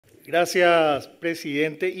Gracias,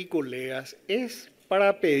 presidente y colegas. Es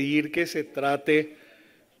para pedir que se trate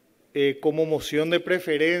como moción de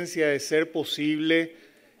preferencia, de ser posible,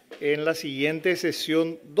 en la siguiente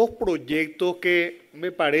sesión, dos proyectos que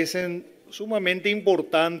me parecen sumamente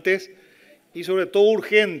importantes y sobre todo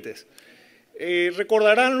urgentes.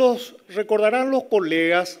 Recordarán los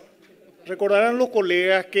colegas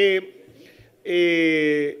que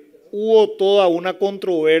hubo toda una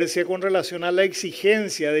controversia con relación a la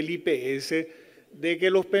exigencia del IPS de que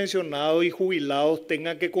los pensionados y jubilados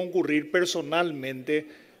tengan que concurrir personalmente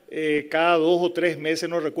cada 2 o 3 meses,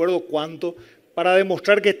 no recuerdo cuánto, para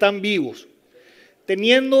demostrar que están vivos.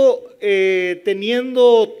 Teniendo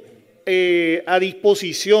a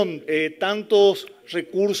disposición tantos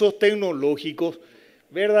recursos tecnológicos,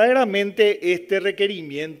 verdaderamente este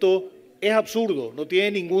requerimiento es absurdo, no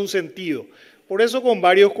tiene ningún sentido. Por eso con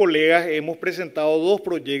varios colegas hemos presentado dos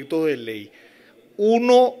proyectos de ley.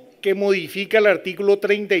 Uno que modifica el artículo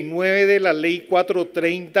 39 de la ley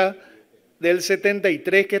 430 del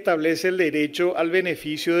 73 que establece el derecho al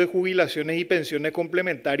beneficio de jubilaciones y pensiones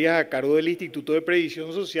complementarias a cargo del Instituto de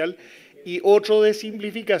Previsión Social, y otro de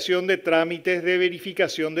simplificación de trámites de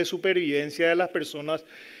verificación de supervivencia de las personas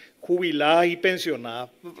jubiladas y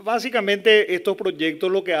pensionadas. Básicamente estos proyectos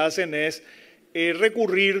lo que hacen es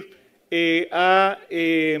recurrir a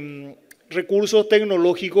recursos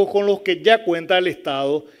tecnológicos con los que ya cuenta el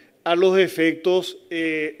Estado a los efectos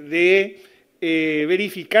de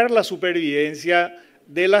verificar la supervivencia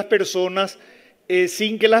de las personas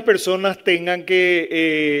sin que las personas tengan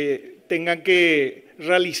que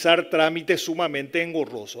realizar trámites sumamente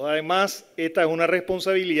engorrosos. Además, esta es una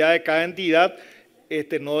responsabilidad de cada entidad,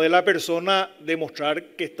 no de la persona, demostrar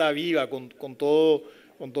que está viva con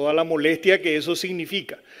toda la molestia que eso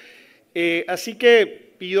significa. Así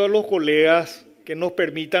que pido a los colegas que nos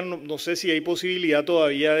permitan, no sé si hay posibilidad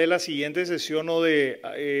todavía de la siguiente sesión o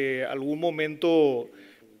de algún momento,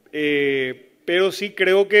 pero sí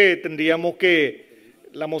creo que tendríamos que,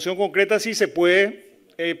 la moción concreta sí se puede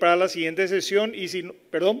para la siguiente sesión y si no,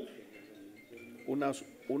 perdón.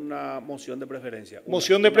 Una moción de preferencia.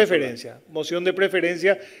 Moción de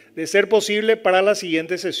preferencia de ser posible para la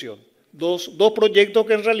siguiente sesión. Dos proyectos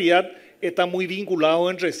que en realidad están muy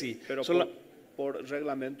vinculados entre sí. Pero por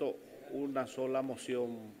reglamento, una sola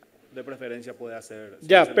moción de preferencia puede hacer.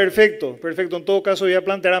 Ya, perfecto. En todo caso, voy a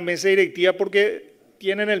plantear a mesa directiva porque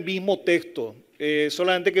tienen el mismo texto,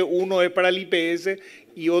 solamente que uno es para el IPS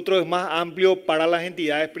y otro es más amplio para las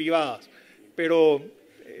entidades privadas. Pero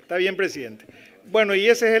está bien, presidente. Bueno, y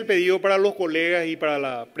ese es el pedido para los colegas y para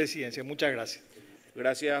la presidencia. Muchas gracias.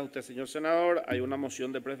 Gracias a usted, señor senador. Hay una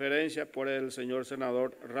moción de preferencia por el señor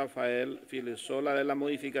senador Rafael Filizzola de la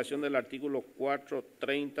modificación del artículo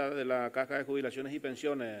 430 de la Caja de Jubilaciones y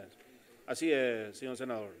Pensiones. Así es, señor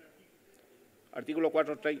senador. Artículo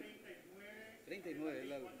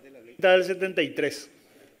 439 de la ley del 73.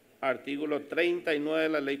 Artículo 39 de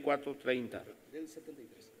la ley 430. Del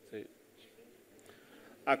 73. Sí.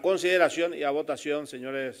 A consideración y a votación,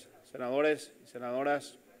 señores senadores y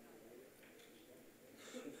senadoras.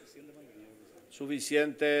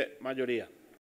 Suficiente mayoría.